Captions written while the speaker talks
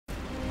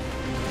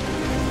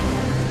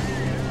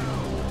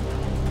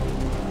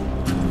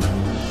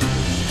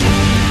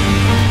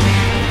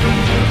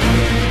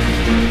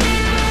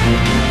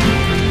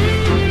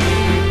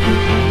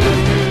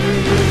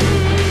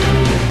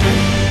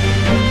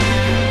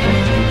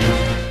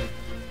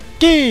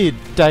Good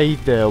day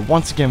there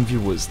once again,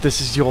 viewers. This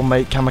is your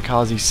mate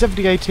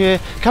Kamikaze78 here,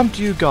 come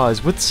to you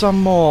guys with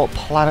some more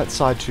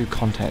Planetside 2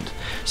 content.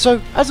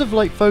 So, as of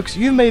late folks,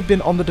 you may have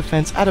been on the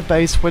defense at a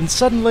base when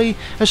suddenly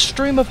a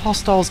stream of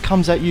hostiles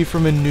comes at you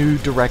from a new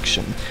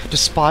direction.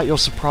 Despite your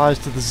surprise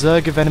to the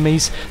zerg of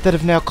enemies that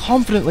have now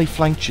confidently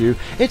flanked you,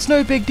 it's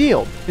no big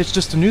deal. It's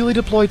just a newly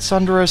deployed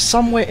Sunderer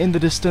somewhere in the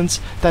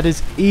distance that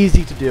is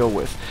easy to deal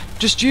with.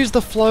 Just use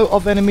the flow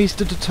of enemies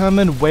to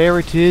determine where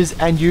it is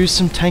and use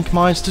some tank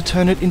mines to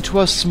turn it into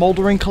a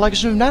smouldering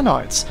collection of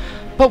nanites.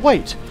 But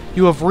wait,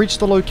 you have reached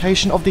the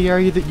location of the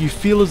area that you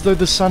feel as though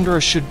the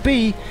Sunderer should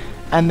be,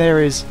 and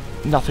there is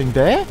nothing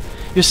there?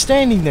 You're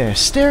standing there,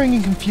 staring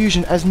in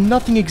confusion as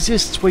nothing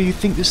exists where you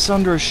think the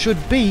Sunderer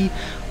should be,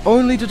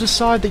 only to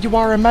decide that you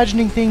are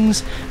imagining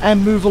things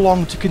and move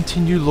along to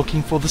continue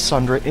looking for the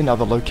Sunderer in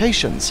other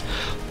locations.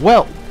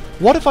 Well,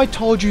 what if I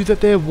told you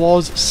that there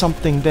was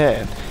something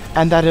there?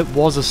 And that it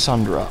was a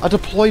Sunderer, a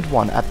deployed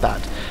one at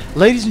that.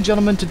 Ladies and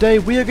gentlemen, today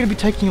we are going to be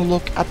taking a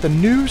look at the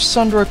new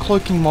Sunderer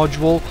Cloaking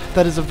Module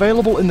that is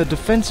available in the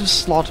defensive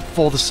slot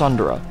for the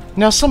Sunderer.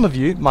 Now some of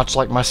you, much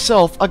like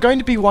myself, are going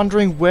to be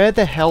wondering where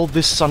the hell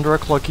this Sunderer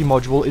Cloaking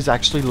Module is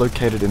actually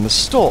located in the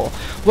store.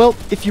 Well,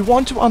 if you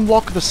want to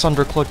unlock the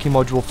Sunderer Cloaking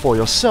Module for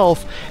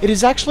yourself, it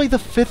is actually the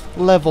 5th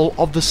level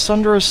of the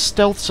Sunderer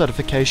Stealth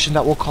certification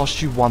that will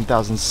cost you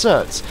 1000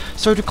 certs.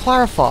 So to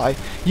clarify,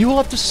 you will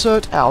have to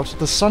cert out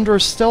the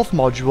Sunderer Stealth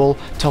Module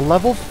to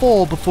level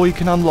 4 before you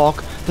can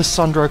unlock the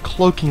Sunderer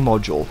Cloaking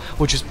Module,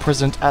 which is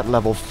present at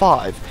level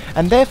 5,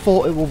 and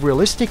therefore it will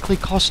realistically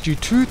cost you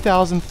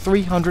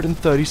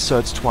 2330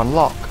 certs to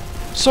unlock.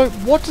 So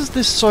what does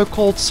this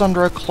so-called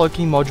Sunderer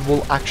Cloaking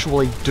Module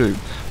actually do?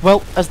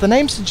 Well, as the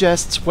name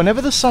suggests,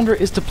 whenever the Sunderer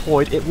is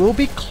deployed, it will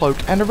be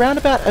cloaked and around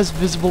about as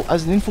visible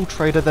as an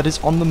infiltrator that is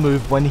on the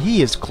move when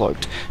he is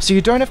cloaked, so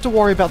you don't have to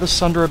worry about the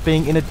Sunderer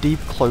being in a deep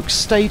cloaked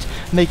state,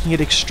 making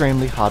it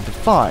extremely hard to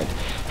find.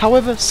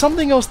 However,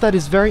 something else that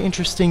is very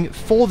interesting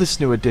for this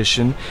new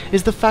addition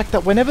is the fact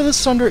that whenever the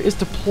Sunderer is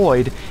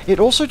deployed, it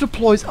also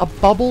deploys a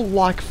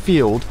bubble-like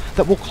field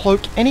that will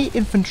cloak any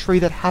infantry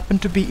that happen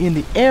to be in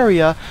the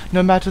area,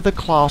 no matter the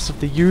class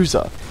of the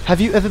user. Have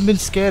you ever been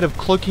scared of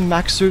cloaking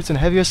mech suits and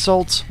heavy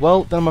assaults?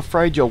 Well, then I'm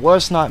afraid your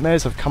worst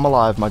nightmares have come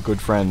alive, my good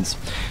friends.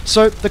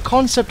 So, the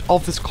concept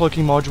of this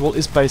cloaking module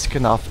is basic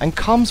enough and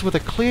comes with a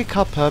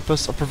clear-cut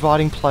purpose of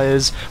providing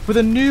players with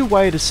a new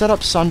way to set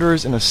up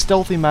Sunderers in a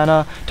stealthy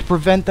manner to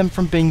prevent them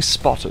from being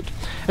spotted.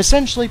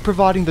 Essentially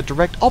providing the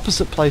direct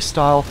opposite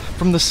playstyle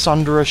from the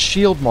Sunderer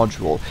Shield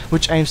module,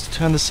 which aims to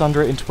turn the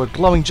Sunderer into a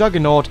glowing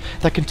juggernaut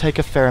that can take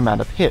a fair amount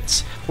of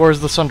hits,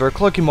 whereas the Sunderer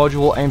Cloaking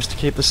module aims to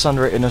keep the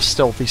Sunderer in a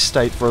stealthy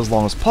state for as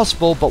long as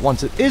possible, but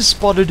once it is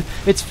spotted,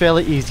 it's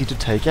fairly easy to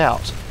take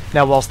out.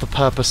 Now, whilst the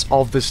purpose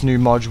of this new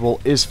module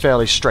is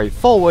fairly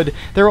straightforward,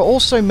 there are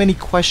also many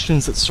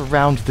questions that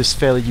surround this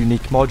fairly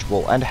unique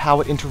module and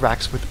how it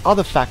interacts with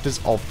other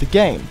factors of the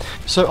game.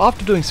 So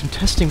after doing some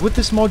testing with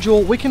this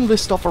module, we can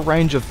list off a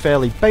range of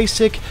fairly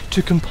basic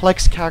to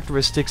complex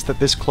characteristics that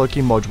this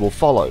cloaking module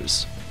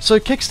follows. So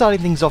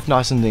kickstarting things off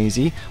nice and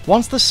easy,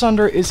 once the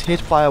Sunderer is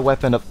hit by a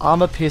weapon of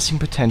armor-piercing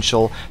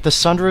potential, the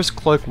Sunderer's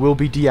cloak will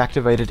be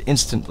deactivated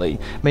instantly,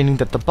 meaning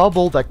that the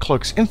bubble that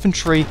cloaks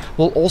infantry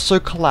will also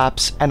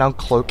collapse and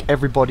uncloak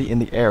everybody in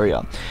the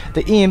area.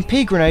 The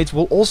EMP grenades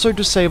will also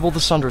disable the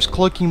Sunderer's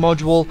cloaking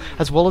module,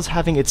 as well as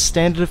having its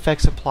standard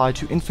effects applied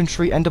to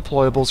infantry and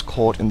deployables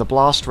caught in the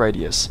blast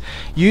radius.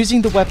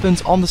 Using the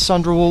weapons on the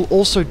Sunderer will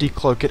also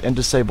decloak it and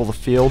disable the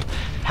field.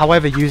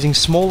 However, using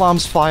small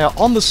arms fire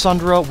on the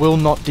Sunderer will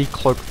not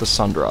decloak the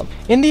Sunderer.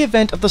 In the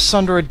event of the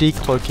Sunderer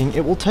decloaking,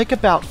 it will take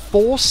about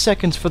 4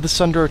 seconds for the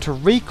Sunderer to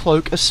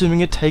recloak, assuming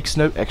it takes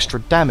no extra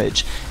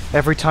damage.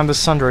 Every time the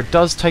Sunderer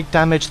does take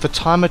damage, the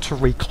timer to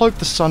recloak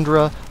the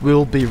Sunderer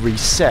will be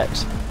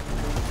reset.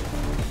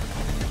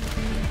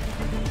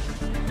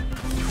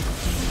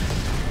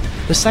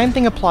 The same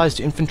thing applies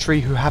to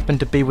infantry who happen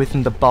to be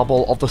within the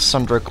bubble of the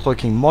Sunderer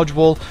Cloaking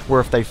module, where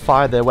if they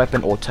fire their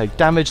weapon or take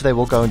damage, they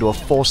will go into a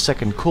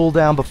 4-second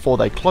cooldown before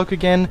they cloak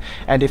again,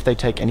 and if they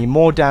take any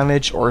more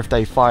damage, or if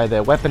they fire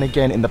their weapon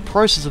again in the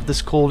process of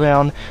this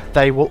cooldown,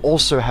 they will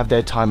also have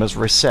their timers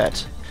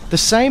reset. The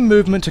same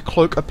movement to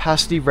cloak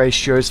opacity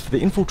ratios for the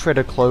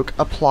infiltrator cloak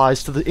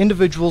applies to the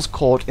individuals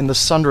caught in the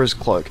Sunderer's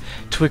cloak.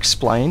 To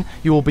explain,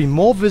 you will be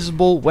more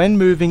visible when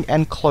moving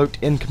and cloaked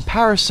in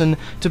comparison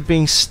to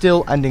being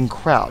still and in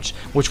crouch,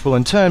 which will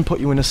in turn put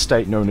you in a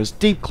state known as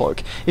deep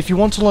cloak. If you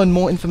want to learn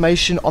more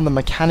information on the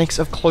mechanics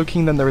of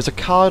cloaking, then there is a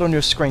card on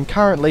your screen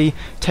currently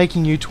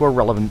taking you to a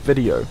relevant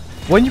video.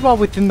 When you are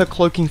within the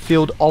cloaking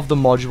field of the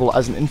module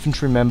as an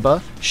infantry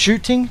member,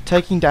 Shooting,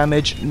 taking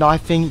damage,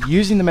 knifing,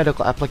 using the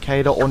medical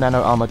applicator or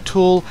nano armor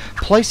tool,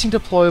 placing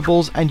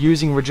deployables, and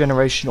using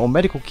regeneration or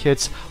medical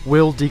kits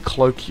will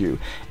decloak you.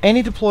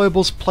 Any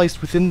deployables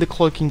placed within the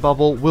cloaking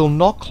bubble will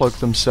not cloak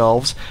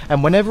themselves,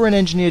 and whenever an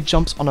engineer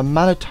jumps on a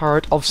mana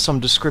turret of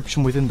some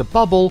description within the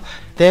bubble,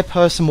 their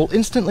person will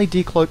instantly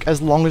decloak as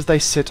long as they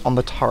sit on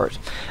the turret.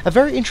 A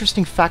very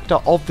interesting factor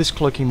of this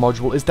cloaking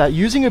module is that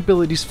using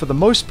abilities for the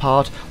most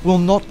part will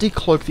not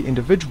decloak the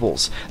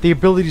individuals. The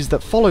abilities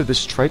that follow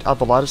this trait are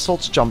the Light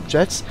Assault's jump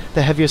jets,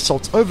 the Heavy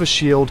Assault's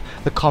overshield,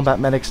 the Combat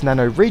Medic's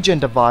nano regen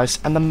device,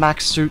 and the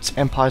Max Suit's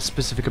Empire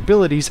specific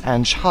abilities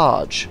and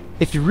charge.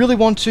 If you really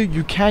want to,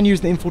 you can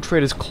use the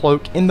Infiltrator's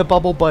cloak in the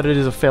bubble, but it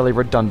is a fairly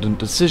redundant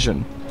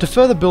decision. To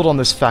further build on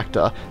this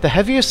factor, the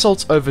Heavy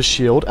Assault's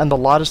overshield and the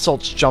Light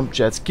Assault's jump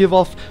jets give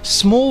off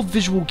small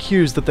visual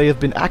cues that they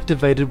have been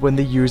activated when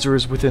the user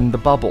is within the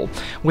bubble,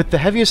 with the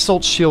Heavy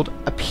Assault shield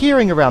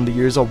appearing around the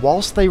user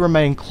whilst they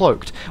remain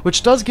cloaked,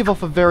 which does give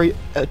off a very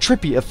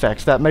trippy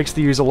effect that makes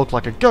the user look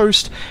like a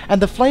ghost,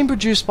 and the flame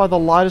produced by the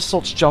Light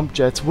Assault's jump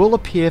jets will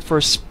appear for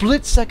a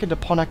split second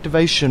upon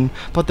activation,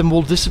 but then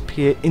will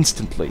disappear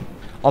instantly.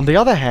 On the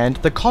other hand,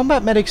 the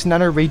Combat Medic's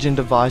nano regen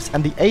device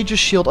and the Aegis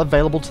shield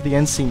available to the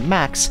NC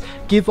Max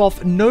give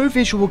off no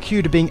visual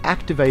cue to being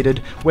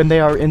activated when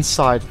they are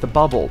inside the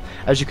bubble.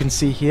 As you can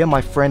see here,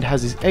 my friend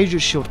has his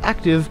Aegis shield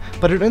active,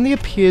 but it only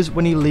appears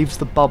when he leaves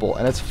the bubble,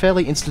 and it's a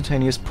fairly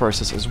instantaneous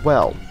process as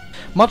well.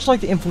 Much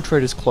like the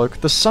Infiltrator's cloak,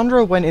 the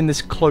Sunderer when in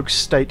this cloaked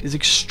state is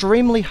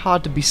extremely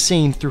hard to be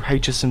seen through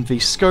HS&V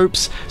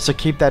scopes, so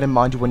keep that in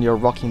mind when you're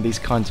rocking these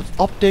kinds of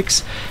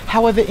optics.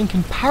 However, in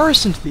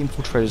comparison to the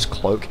Infiltrator's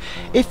cloak,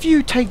 if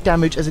you take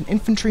damage as an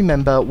infantry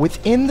member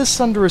within the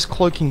Sunderer's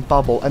cloaking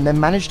bubble and then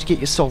manage to get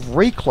yourself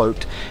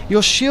recloaked,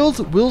 your shields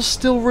will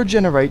still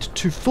regenerate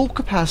to full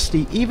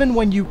capacity even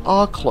when you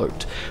are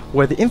cloaked,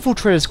 where the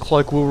Infiltrator's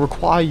cloak will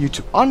require you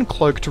to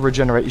uncloak to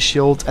regenerate your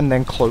shields and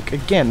then cloak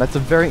again. That's a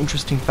very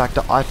interesting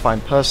factor I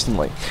find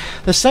personally.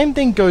 The same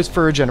thing goes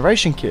for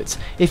regeneration kits.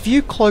 If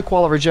you cloak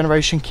while a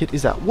regeneration kit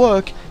is at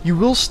work, you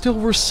will still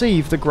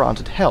receive the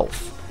granted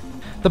health.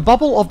 The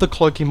bubble of the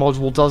cloaking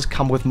module does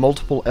come with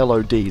multiple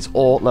LODs,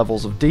 or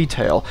levels of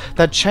detail,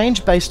 that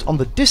change based on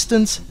the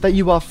distance that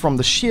you are from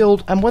the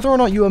shield and whether or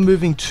not you are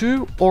moving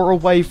to or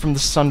away from the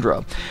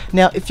Sunderer.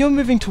 Now, if you're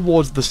moving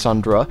towards the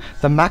Sunderer,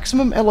 the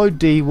maximum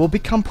LOD will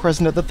become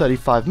present at the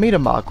 35 meter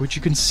mark, which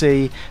you can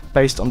see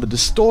based on the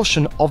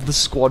distortion of the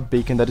squad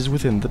beacon that is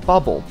within the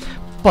bubble.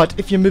 But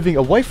if you're moving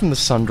away from the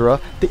Sunderer,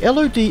 the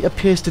LOD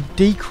appears to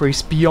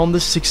decrease beyond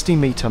the 60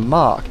 meter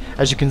mark.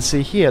 As you can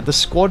see here, the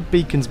squad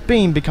beacon's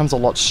beam becomes a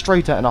lot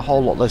straighter and a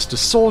whole lot less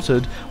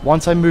distorted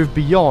once I move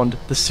beyond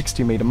the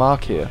 60 meter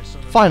mark here.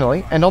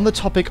 Finally, and on the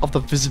topic of the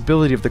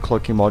visibility of the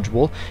cloaking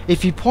module,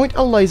 if you point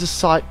a laser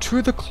sight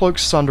to the cloaked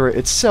Sunderer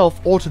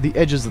itself or to the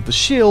edges of the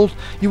shield,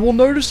 you will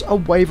notice a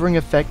wavering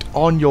effect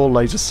on your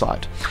laser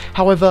sight.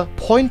 However,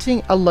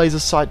 pointing a laser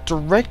sight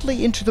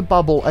directly into the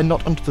bubble and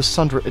not onto the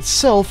Sunderer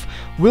itself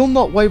will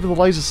not waver the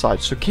laser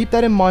sight, so keep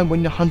that in mind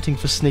when you're hunting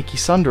for sneaky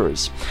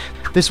Sunderers.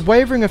 This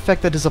wavering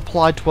effect that is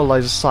applied to a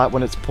laser sight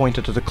when it's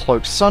pointed at a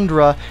cloaked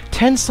Sunderer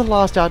tends to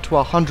last out to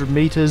 100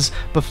 meters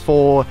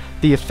before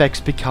the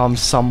effects become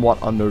somewhat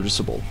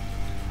unnoticeable.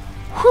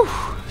 Whew.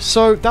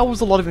 So that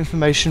was a lot of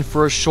information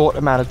for a short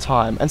amount of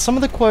time, and some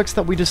of the quirks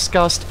that we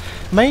discussed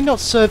may not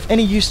serve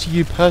any use to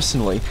you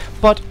personally,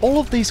 but all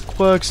of these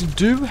quirks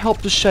do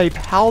help to shape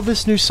how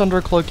this new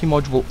Sunderer Cloaking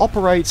Module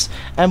operates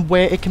and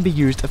where it can be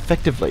used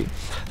effectively.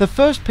 The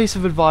first piece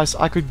of advice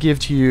I could give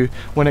to you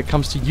when it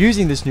comes to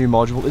using this new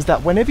module is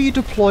that whenever you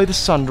deploy the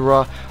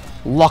Sunderer,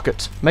 lock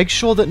it. Make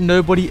sure that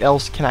nobody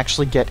else can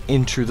actually get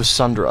into the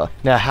Sunderer.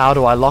 Now, how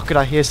do I lock it,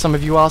 I hear some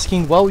of you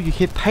asking? Well, you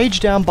hit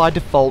page down by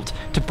default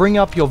to bring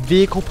up your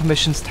vehicle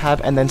permissions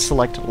tab and then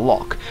select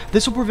lock.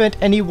 This will prevent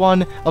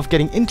anyone of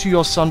getting into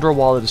your Sunderer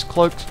while it is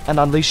cloaked and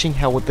unleashing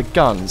hell with the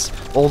guns,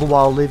 all the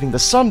while leaving the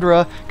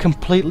Sunderer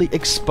completely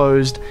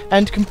exposed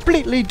and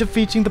completely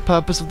defeating the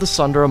purpose of the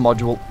Sunderer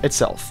module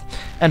itself.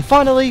 And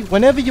finally,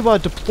 whenever you are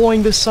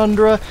deploying the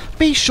Sunderer,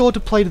 be sure to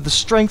play to the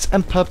strengths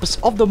and purpose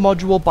of the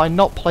module by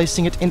not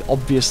placing it in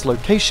obvious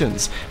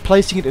locations.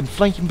 Placing it in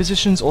flanking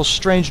positions or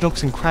strange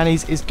nooks and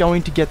crannies is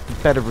going to get the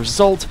better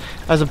result,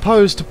 as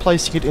opposed to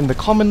placing it in the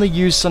commonly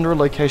used Sunderer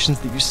locations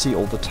that you see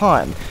all the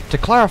time. To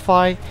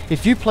clarify,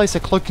 if you place a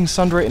cloaking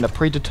Sunderer in a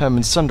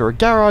predetermined Sunderer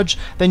garage,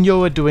 then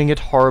you are doing it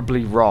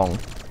horribly wrong.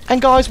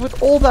 And guys,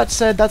 with all that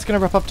said, that's going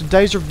to wrap up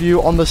today's review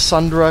on the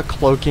Sunderer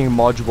Cloaking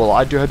Module.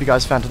 I do hope you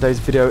guys found today's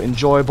video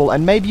enjoyable,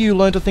 and maybe you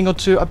learned a thing or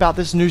two about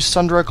this new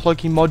Sunderer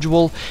Cloaking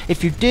Module.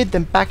 If you did,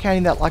 then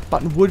backhanding that like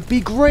button would be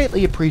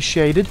greatly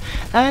appreciated.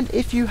 And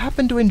if you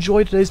happen to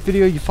enjoy today's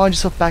video, you find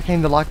yourself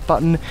backhanding the like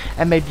button,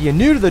 and maybe you're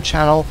new to the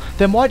channel,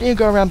 then why don't you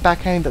go around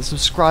backhanding that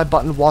subscribe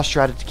button whilst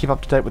you're at it to keep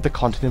up to date with the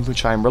content in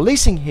which I am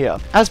releasing here.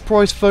 As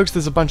always, folks,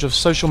 there's a bunch of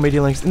social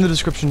media links in the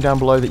description down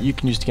below that you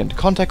can use to get into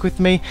contact with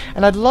me,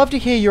 and I'd love to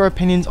hear your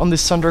opinions on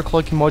this Sunderer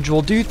Cloaking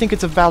Module. Do you think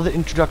it's a valid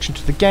introduction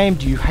to the game?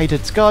 Do you hate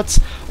its guts?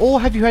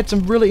 Or have you had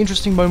some really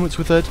interesting moments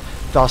with it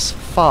thus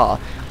far?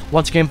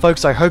 Once again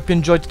folks, I hope you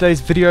enjoyed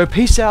today's video.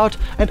 Peace out,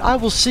 and I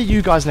will see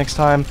you guys next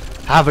time.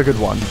 Have a good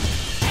one.